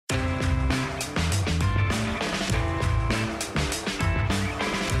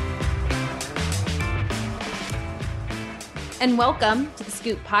and welcome to the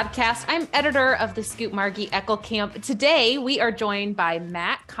Scoop Podcast. I'm editor of the Scoop, Margie Eckelkamp. Today, we are joined by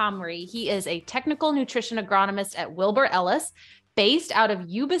Matt Comrie. He is a technical nutrition agronomist at Wilbur Ellis, based out of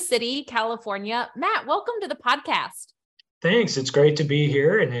Yuba City, California. Matt, welcome to the podcast. Thanks. It's great to be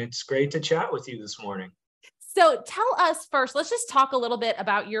here, and it's great to chat with you this morning. So tell us first, let's just talk a little bit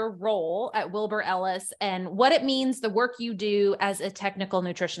about your role at Wilbur Ellis and what it means, the work you do as a technical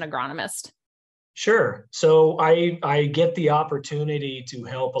nutrition agronomist. Sure. So I get the opportunity to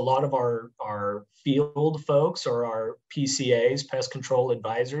help a lot of our field folks, or our PCAs, pest control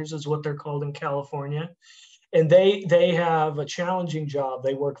advisors is what they're called in California. And they have a challenging job.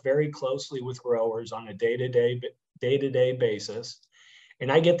 They work very closely with growers on a day-to-day basis.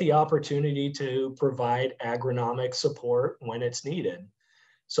 And I get the opportunity to provide agronomic support when it's needed.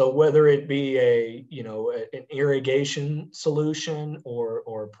 So whether it be an irrigation solution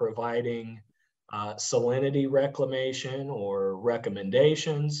or providing salinity reclamation or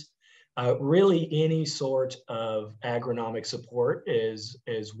recommendations, really any sort of agronomic support is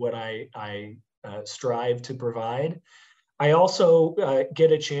what I strive to provide. I also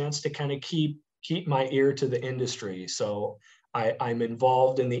get a chance to kind of keep my ear to the industry. So I'm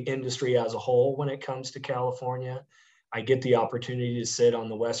involved in the industry as a whole when it comes to California. I get the opportunity to sit on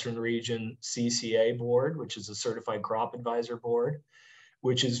the Western Region CCA board, which is a Certified Crop Advisor board,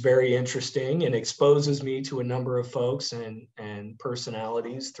 which is very interesting and exposes me to a number of folks and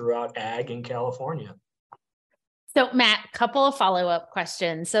personalities throughout ag in California. So Matt, couple of follow-up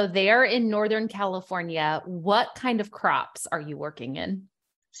questions. So there in Northern California, what kind of crops are you working in?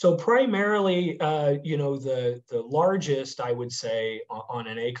 So primarily, the largest, I would say, on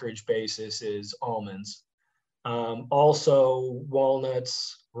an acreage basis is almonds. Also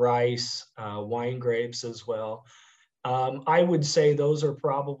walnuts, rice, wine grapes as well. I would say those are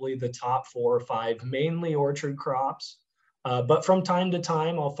probably the top 4 or 5, mainly orchard crops. But from time to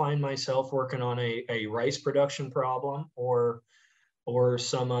time, I'll find myself working on a rice production problem or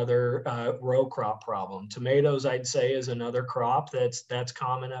some other row crop problem. Tomatoes, I'd say, is another crop that's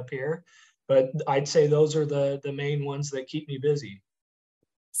common up here. But I'd say those are the main ones that keep me busy.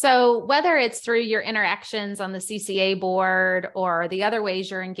 So whether it's through your interactions on the CCA board or the other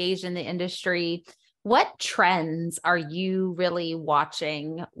ways you're engaged in the industry, what trends are you really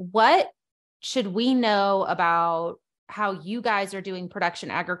watching? What should we know about how you guys are doing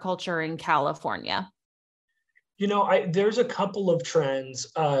production agriculture in California? There's a couple of trends.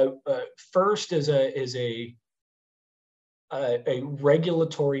 First is a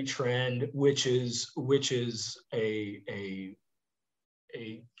regulatory trend, which is a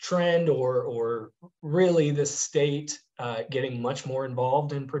trend or really the state getting much more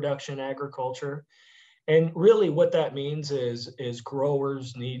involved in production agriculture. And really what that means is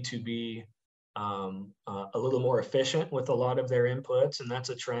growers need to be a little more efficient with a lot of their inputs. And that's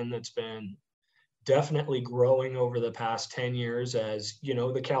a trend that's been definitely growing over the past 10 years as,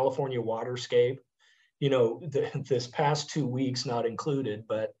 the California waterscape, this past 2 weeks not included,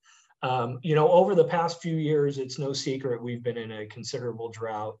 but, over the past few years, it's no secret we've been in a considerable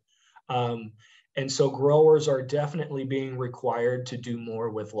drought. And so growers are definitely being required to do more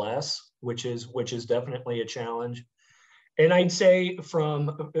with less, which is definitely a challenge. And I'd say from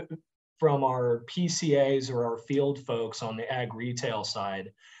our PCAs or our field folks on the ag retail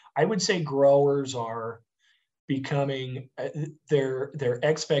side, I would say growers are becoming, their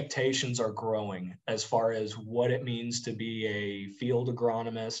expectations are growing as far as what it means to be a field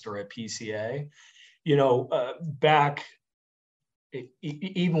agronomist or a PCA. Back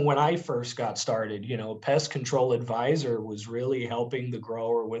even when I first got started, pest control advisor was really helping the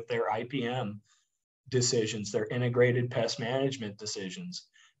grower with their IPM decisions, their integrated pest management decisions.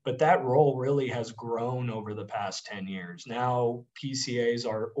 But that role really has grown over the past 10 years. Now PCAs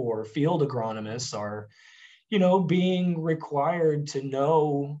or field agronomists are, being required to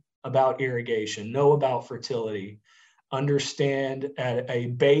know about irrigation, know about fertility, understand at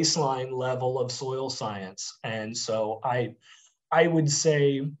a baseline level of soil science. And so I would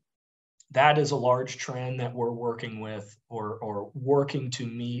say that is a large trend that we're working with or working to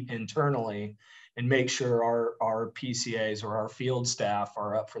meet internally and make sure our PCAs or our field staff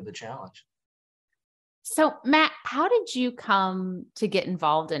are up for the challenge. So Matt, how did you come to get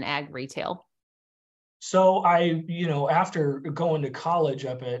involved in ag retail? So after going to college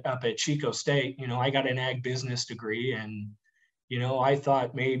up at Chico State, I got an ag business degree, and, I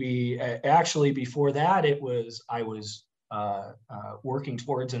thought maybe actually before that I was working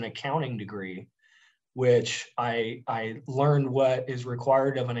towards an accounting degree, which I learned what is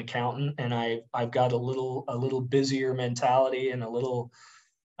required of an accountant, and I've got a little busier mentality and a little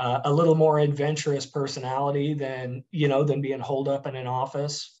a little more adventurous personality than being holed up in an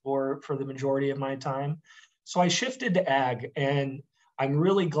office for the majority of my time. So I shifted to ag, and I'm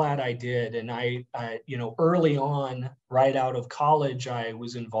really glad I did. And I early on, right out of college, I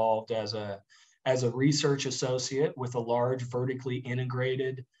was involved as a research associate with a large vertically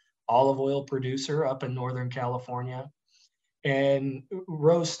integrated olive oil producer up in Northern California, and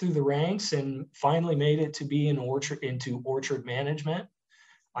rose through the ranks and finally made it to be into orchard management.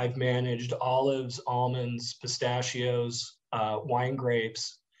 I've managed olives, almonds, pistachios, wine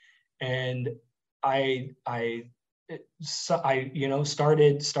grapes, and I started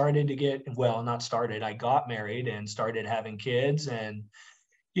to get, well, not started, I got married and started having kids, and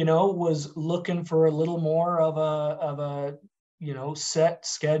was looking for a little more of a set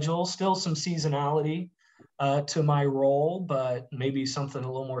schedule, still some seasonality to my role, but maybe something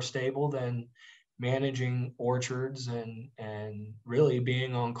a little more stable than managing orchards and really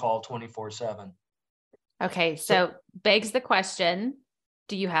being on call 24/7. Okay, so begs the question,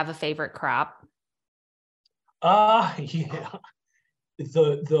 do you have a favorite crop? Yeah.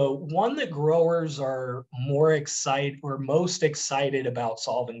 The one that growers are most excited about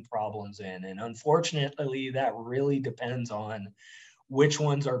solving problems in, and unfortunately that really depends on which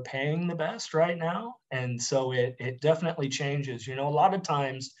ones are paying the best right now. And so it definitely changes. A lot of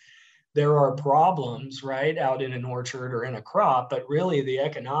times there are problems right out in an orchard or in a crop, but really the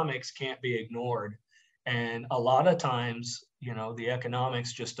economics can't be ignored. And a lot of times, the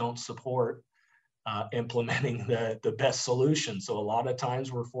economics just don't support implementing the best solution. So a lot of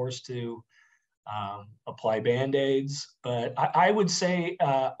times we're forced to apply Band-Aids, but I would say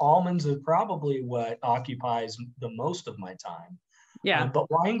almonds are probably what occupies the most of my time. Yeah. But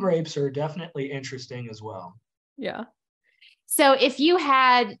wine grapes are definitely interesting as well. Yeah. So if you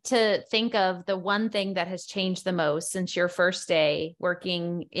had to think of the one thing that has changed the most since your first day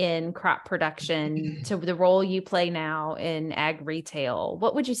working in crop production to the role you play now in ag retail,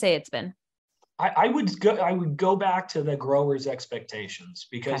 what would you say it's been? I would go back to the growers' expectations,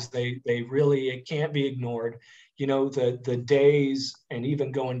 because they really, it can't be ignored. The days, and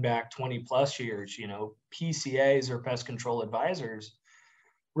even going back 20 plus years, PCAs or pest control advisors,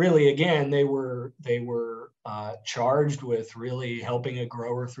 really, again, they were charged with really helping a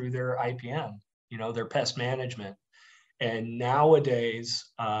grower through their IPM, their pest management. And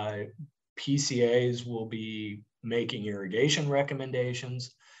nowadays, PCAs will be making irrigation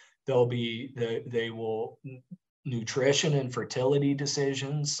recommendations. They will nutrition and fertility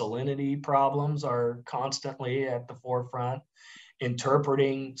decisions, salinity problems are constantly at the forefront,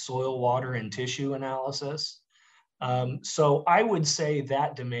 interpreting soil, water, and tissue analysis. So I would say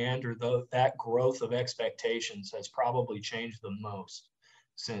that demand, or that growth of expectations, has probably changed the most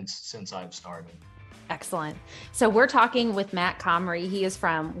since I've started. Excellent. So we're talking with Matt Comrie. He is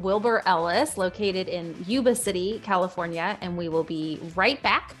from Wilbur Ellis, located in Yuba City, California, and we will be right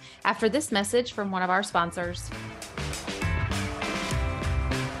back after this message from one of our sponsors.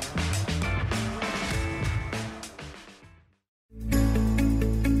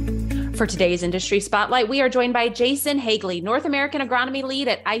 For today's Industry Spotlight, we are joined by Jason Hagley, North American Agronomy Lead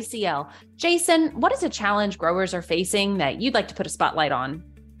at ICL. Jason, what is a challenge growers are facing that you'd like to put a spotlight on?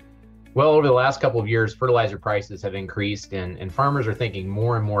 Well, over the last couple of years, fertilizer prices have increased, and farmers are thinking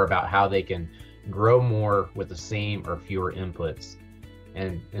more and more about how they can grow more with the same or fewer inputs.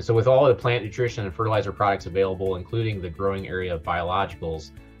 And so with all of the plant nutrition and fertilizer products available, including the growing area of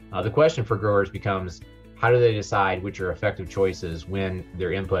biologicals, the question for growers becomes, how do they decide which are effective choices when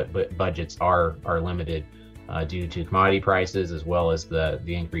their input budgets are limited due to commodity prices as well as the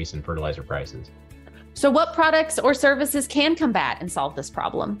increase in fertilizer prices? So what products or services can combat and solve this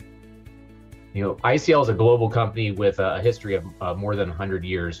problem? ICL is a global company with a history of more than 100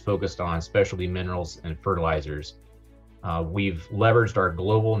 years focused on specialty minerals and fertilizers. We've leveraged our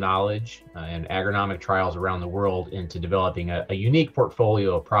global knowledge and agronomic trials around the world into developing a unique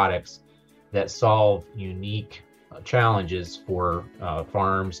portfolio of products that solve unique challenges for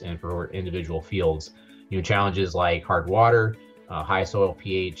farms and for individual fields. Challenges like hard water, high soil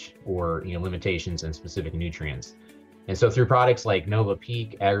pH, or limitations in specific nutrients. And so through products like Nova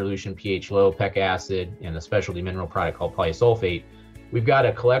Peak, Agrilution pH Low, Pec Acid, and a specialty mineral product called polysulfate, we've got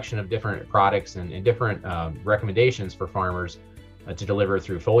a collection of different products and different recommendations for farmers to deliver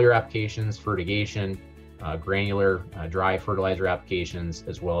through foliar applications, fertigation, granular, dry fertilizer applications,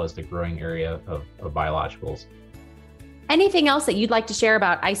 as well as the growing area of biologicals. Anything else that you'd like to share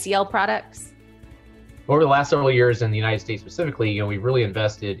about ICL products? Over the last several years in the United States specifically, we've really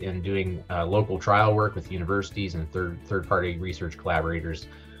invested in doing local trial work with universities and third-party research collaborators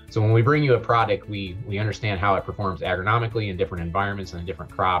So when we bring you a product, we understand how it performs agronomically in different environments and in different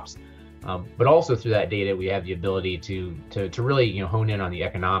crops. But also through that data, we have the ability to really hone in on the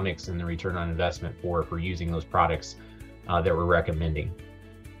economics and the return on investment for using those products that we're recommending.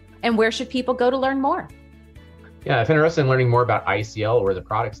 And where should people go to learn more? Yeah, if interested in learning more about ICL or the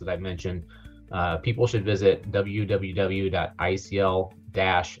products that I mentioned, people should visit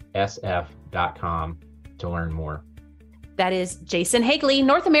www.icl-sf.com to learn more. That is Jason Hagley,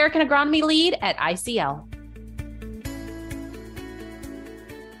 North American Agronomy Lead at ICL.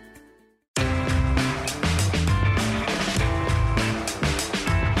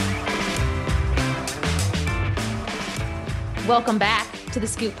 Welcome back to the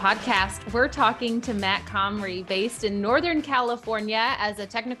Scoop Podcast. We're talking to Matt Comrie, based in Northern California as a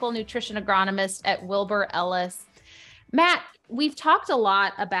technical nutrition agronomist at Wilbur Ellis. Matt, we've talked a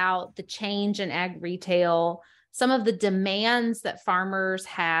lot about the change in ag retail, some of the demands that farmers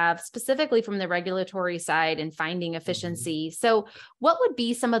have, specifically from the regulatory side and finding efficiency. So what would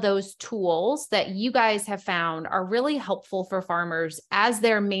be some of those tools that you guys have found are really helpful for farmers as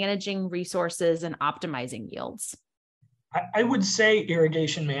they're managing resources and optimizing yields? I would say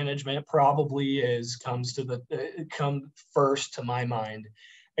irrigation management probably comes first to my mind.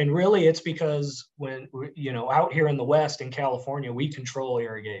 And really it's because when, out here in the West in California, we control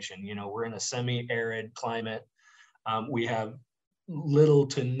irrigation. We're in a semi-arid climate. We have little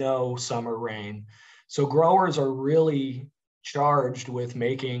to no summer rain. So growers are really charged with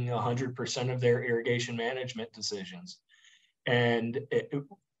making 100% of their irrigation management decisions. And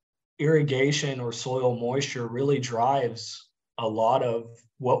irrigation or soil moisture really drives a lot of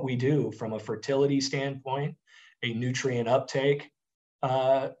what we do from a fertility standpoint, a nutrient uptake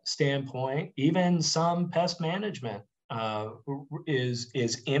standpoint, even some pest management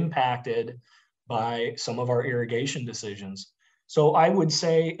is impacted by some of our irrigation decisions. So I would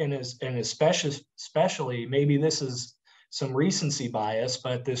say, and especially, maybe this is some recency bias,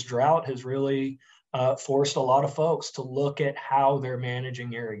 but this drought has really forced a lot of folks to look at how they're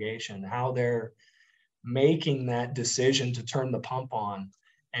managing irrigation, how they're making that decision to turn the pump on,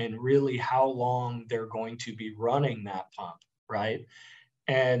 and really how long they're going to be running that pump, right?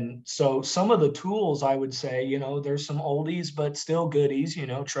 And so some of the tools, I would say, there's some oldies, but still goodies,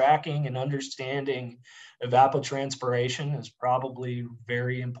 tracking and understanding evapotranspiration is probably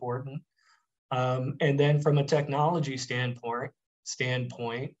very important. And then from a technology standpoint,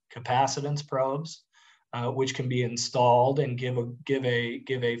 capacitance probes, which can be installed and give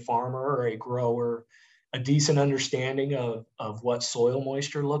a farmer or a grower a decent understanding of what soil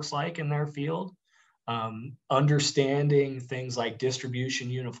moisture looks like in their field. Understanding things like distribution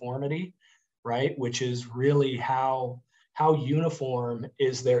uniformity, right, which is really how uniform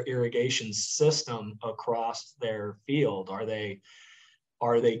is their irrigation system across their field. Are they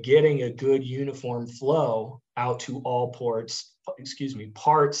getting a good uniform flow out to all parts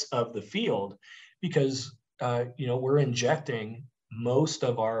of the field? Because we're injecting most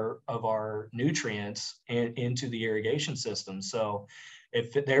of our nutrients into the irrigation system. So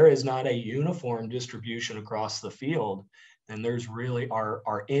if there is not a uniform distribution across the field, then there's really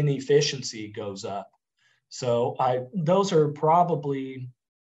our inefficiency goes up. So those are probably,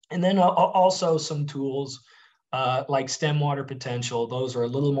 and then also some tools like stem water potential. Those are a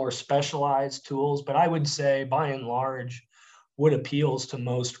little more specialized tools, but I would say by and large, what appeals to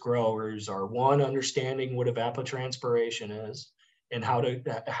most growers are, one, understanding what evapotranspiration is and how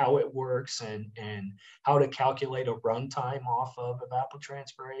it works and how to calculate a runtime off of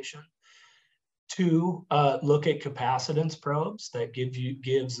evapotranspiration. Two, look at capacitance probes that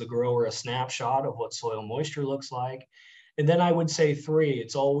gives the grower a snapshot of what soil moisture looks like. And then I would say three,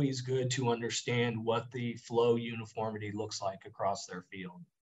 it's always good to understand what the flow uniformity looks like across their field.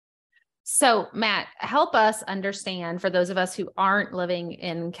 So Matt, help us understand, for those of us who aren't living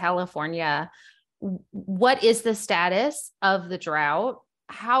in California, what is the status of the drought?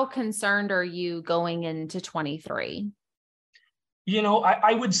 How concerned are you going into 23?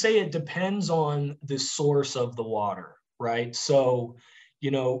 I would say it depends on the source of the water, right? So,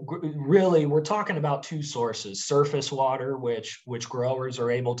 really we're talking about two sources: surface water, which growers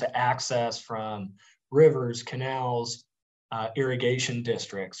are able to access from rivers, canals, irrigation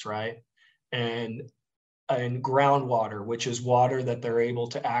districts, right? And groundwater, which is water that they're able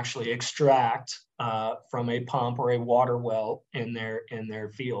to actually extract from a pump or a water well in their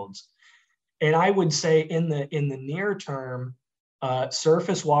fields. And I would say in the near term,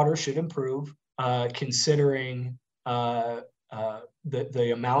 surface water should improve, considering the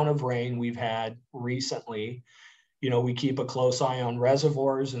amount of rain we've had recently. We keep a close eye on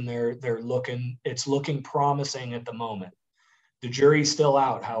reservoirs, and it's looking promising at the moment. The jury's still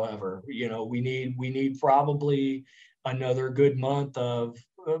out, however. We need probably another good month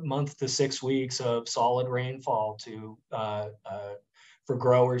to 6 weeks of solid rainfall for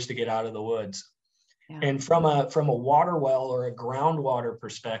growers to get out of the woods. Yeah. And from a water well or a groundwater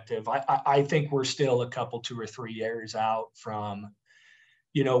perspective, I think we're still a couple, 2 or 3 years out from,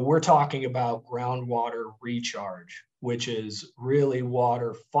 we're talking about groundwater recharge, which is really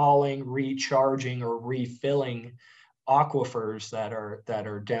water falling, recharging, or refilling aquifers that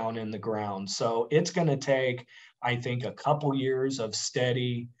are down in the ground. So it's going to take, I think, a couple years of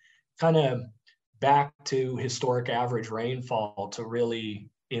steady, kind of back to historic average rainfall to really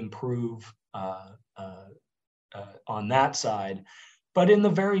improve on that side. But in the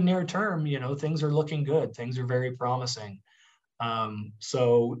very near term, things are looking good. Things are very promising.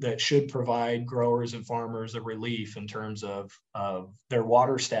 So that should provide growers and farmers a relief in terms of their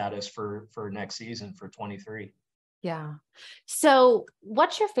water status for next season, for 23. Yeah. So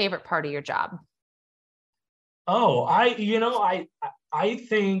what's your favorite part of your job? Oh, I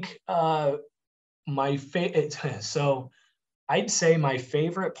think so I'd say my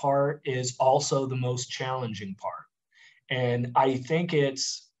favorite part is also the most challenging part. And I think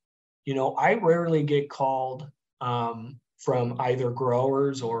it's, I rarely get called from either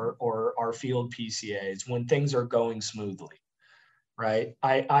growers or our field PCAs when things are going smoothly, right?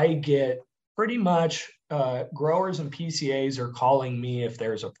 I get pretty much growers and PCAs are calling me if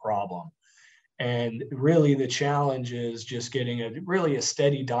there's a problem. And really the challenge is just getting a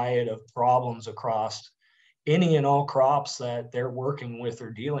steady diet of problems across any and all crops that they're working with or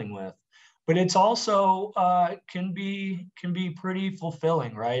dealing with. But it's also can be pretty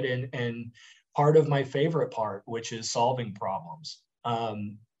fulfilling, right? And part of my favorite part, which is solving problems.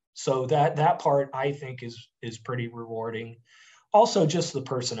 So that part I think is pretty rewarding. Also, just the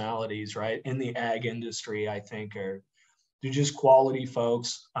personalities, right? In the ag industry, I think they're just quality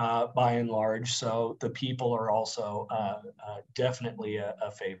folks by and large. So the people are also definitely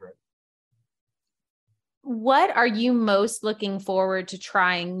a favorite. What are you most looking forward to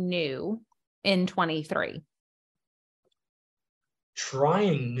trying new in 23?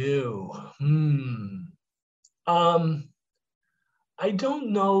 Trying new. I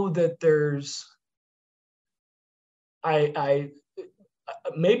don't know that there's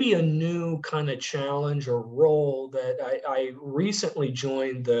maybe a new kind of challenge or role that I recently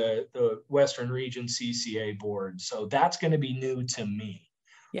joined the Western Region CCA board. So that's going to be new to me.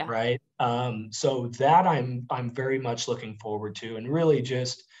 Yeah. Right. So that I'm very much looking forward to, and really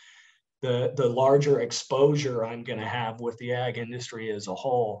just the larger exposure I'm going to have with the ag industry as a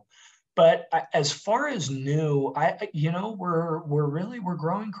whole. But as far as new, we're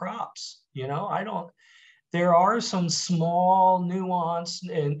growing crops. There are some small nuance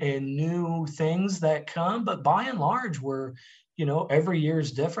and new things that come, but by and large, we're, every year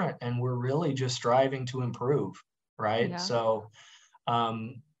is different, and we're really just striving to improve, right? Yeah. So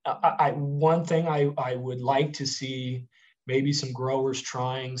one thing I would like to see, maybe some growers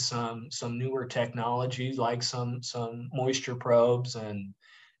trying some newer technologies, like some moisture probes and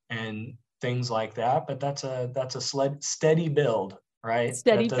things like that. But that's a steady build. Right.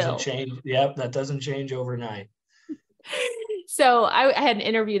 Steady that doesn't build. change. Yep. That doesn't change overnight. So I had an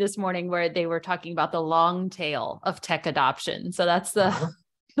interview this morning where they were talking about the long tail of tech adoption. So that's the,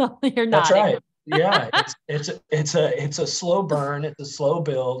 you're nodding. That's right. Yeah. It's a slow burn. It's a slow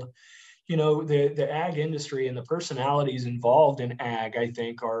build. The ag industry and the personalities involved in ag, I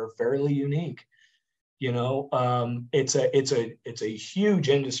think, are fairly unique. It's a huge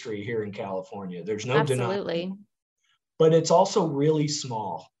industry here in California. There's no denying. But it's also really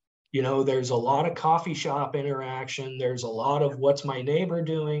small. There's a lot of coffee shop interaction. There's a lot of what's my neighbor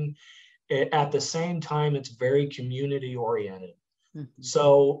doing. At the same time, it's very community oriented. Mm-hmm.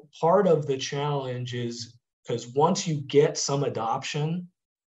 So part of the challenge is, because once you get some adoption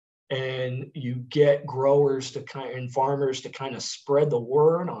and you get growers and farmers to kind of spread the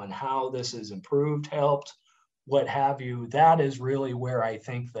word on how this is improved, helped, what have you, that is really where I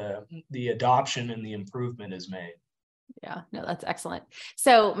think the adoption and the improvement is made. Yeah, no, that's excellent.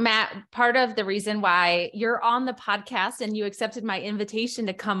 So Matt, part of the reason why you're on the podcast and you accepted my invitation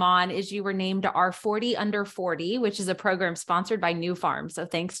to come on is you were named our 40 Under 40, which is a program sponsored by New Farm. So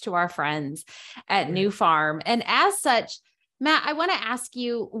thanks to our friends at New Farm. And as such, Matt, I want to ask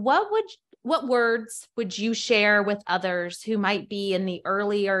you, what words would you share with others who might be in the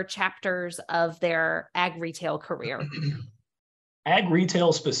earlier chapters of their ag retail career? Ag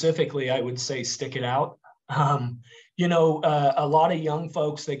retail specifically, I would say stick it out. A lot of young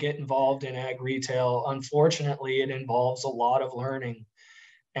folks that get involved in ag retail, unfortunately, it involves a lot of learning.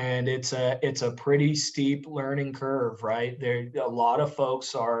 And it's a pretty steep learning curve, right? There, a lot of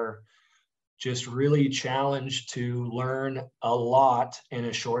folks are just really challenged to learn a lot in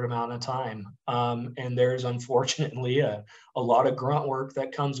a short amount of time. And there's unfortunately a lot of grunt work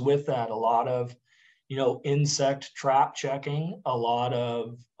that comes with that, a lot of, insect trap checking, a lot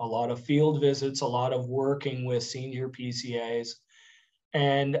of field visits, a lot of working with senior PCAs.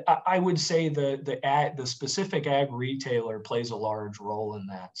 And I would say the specific ag retailer plays a large role in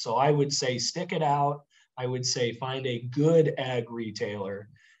that. So I would say stick it out. I would say find a good ag retailer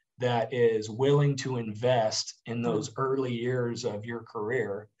that is willing to invest in those early years of your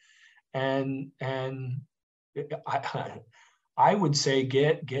career. And I would say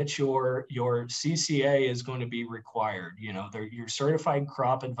get your CCA is going to be required. Your certified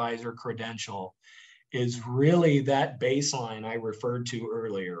crop advisor credential is really that baseline I referred to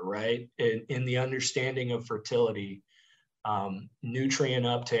earlier, right? In the understanding of fertility, nutrient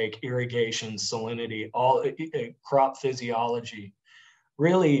uptake, irrigation, salinity, all crop physiology.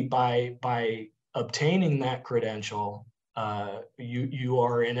 Really, by obtaining that credential, you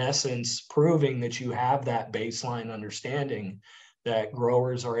are in essence proving that you have that baseline understanding that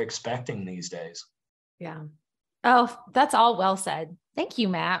growers are expecting these days. Yeah. Oh, that's all well said. Thank you,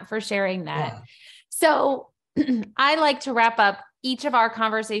 Matt, for sharing that. Yeah. So I like to wrap up each of our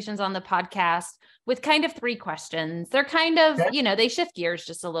conversations on the podcast with kind of 3 questions. They're kind of, they shift gears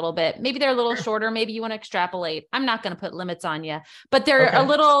just a little bit. Maybe they're a little shorter. Maybe you want to extrapolate. I'm not going to put limits on you, but they're a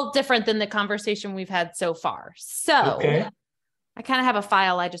little different than the conversation we've had so far. So I kind of have a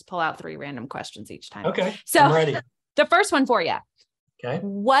file. I just pull out 3 random questions each time. Okay. So I'm ready. The first one for you. Okay.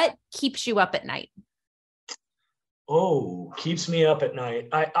 What keeps you up at night? Oh, keeps me up at night.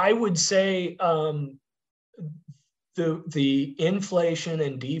 I would say the inflation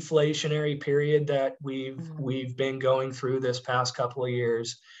and deflationary period that we've been going through this past couple of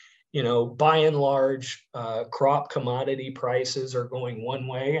years, by and large, crop commodity prices are going one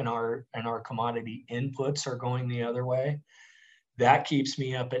way and our commodity inputs are going the other way. That keeps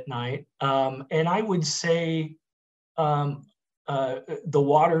me up at night. And I would say the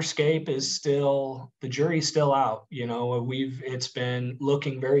waterscape is still, the jury's still out. It's been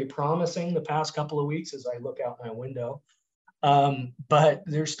looking very promising the past couple of weeks as I look out my window. But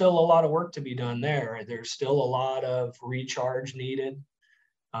there's still a lot of work to be done there. There's still a lot of recharge needed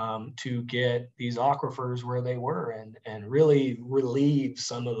to get these aquifers where they were and really relieve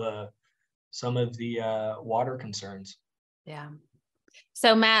some of the water concerns. Yeah.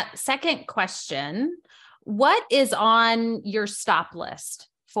 So Matt, second question. What is on your stop list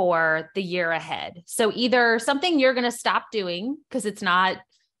for the year ahead? So either something you're going to stop doing because it's not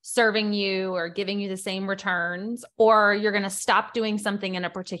serving you or giving you the same returns, or you're going to stop doing something in a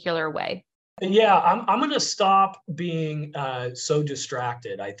particular way. Yeah, I'm going to stop being so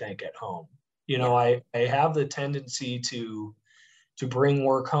distracted, I think, at home. I have the tendency to bring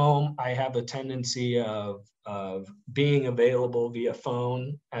work home. I have a tendency of being available via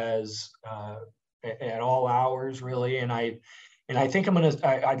phone as at all hours, really. And I think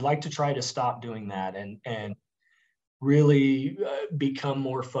I'd like to try to stop doing that and really become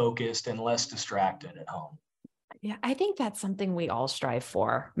more focused and less distracted at home. Yeah, I think that's something we all strive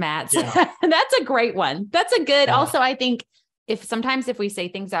for, Matt. Yeah. That's a great one. That's a good, also, I think if we say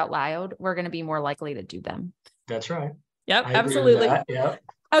things out loud, we're going to be more likely to do them. That's right. Yep, absolutely. Yeah.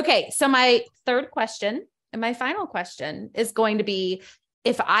 Okay. So my third question and my final question is going to be,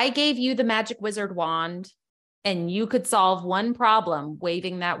 if I gave you the magic wizard wand and you could solve one problem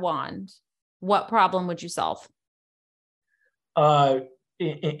waving that wand, what problem would you solve?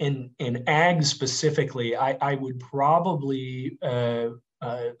 In ag specifically, I would probably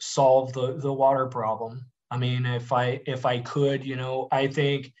solve the water problem. I mean, if I could, I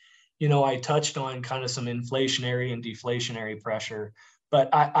think, I touched on kind of some inflationary and deflationary pressure,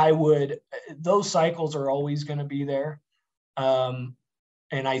 but I would, those cycles are always going to be there.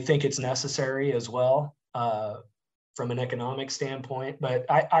 And I think it's necessary as well from an economic standpoint. But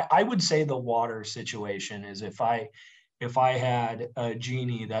I would say the water situation is if I had a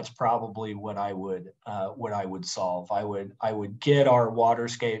genie, that's probably what I would solve. I would get our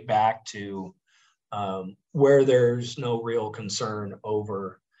waterscape back to where there's no real concern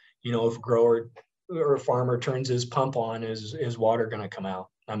over, if a grower or a farmer turns his pump on, is water going to come out?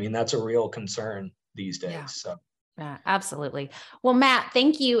 I mean, that's a real concern these days. Yeah. So. Yeah, absolutely. Well, Matt,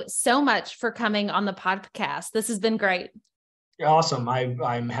 thank you so much for coming on the podcast. This has been great. Awesome.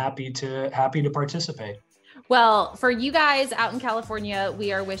 I'm happy to participate. Well, for you guys out in California,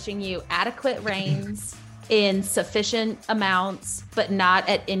 we are wishing you adequate rains in sufficient amounts, but not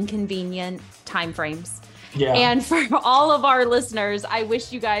at inconvenient timeframes. Yeah. And for all of our listeners, I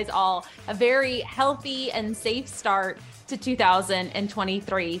wish you guys all a very healthy and safe start to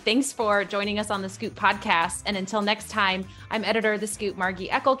 2023. Thanks for joining us on the Scoop podcast. And until next time, I'm editor of the Scoop, Margie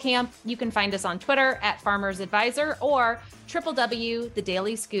Eckelkamp. You can find us on Twitter @Farmers Advisor or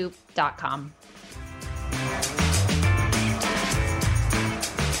www.thedailyscoop.com.